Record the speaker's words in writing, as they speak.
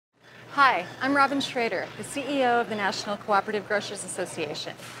Hi, I'm Robin Schrader, the CEO of the National Cooperative Grocers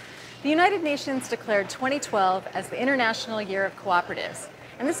Association. The United Nations declared 2012 as the International Year of Cooperatives,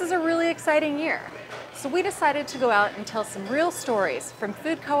 and this is a really exciting year. So we decided to go out and tell some real stories from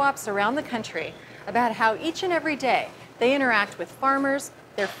food co-ops around the country about how each and every day they interact with farmers,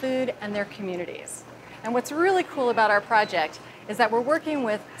 their food, and their communities. And what's really cool about our project is that we're working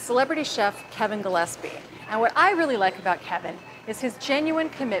with celebrity chef Kevin Gillespie. And what I really like about Kevin is his genuine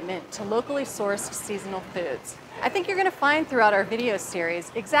commitment to locally sourced seasonal foods. I think you're going to find throughout our video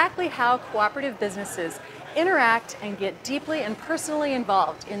series exactly how cooperative businesses interact and get deeply and personally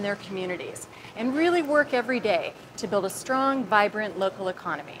involved in their communities and really work every day to build a strong, vibrant local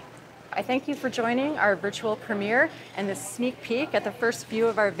economy. I thank you for joining our virtual premiere and this sneak peek at the first few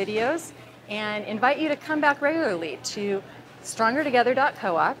of our videos, and invite you to come back regularly to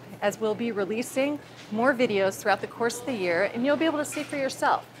StrongerTogether.coop, as we'll be releasing more videos throughout the course of the year, and you'll be able to see for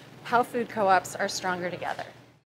yourself how food co-ops are stronger together.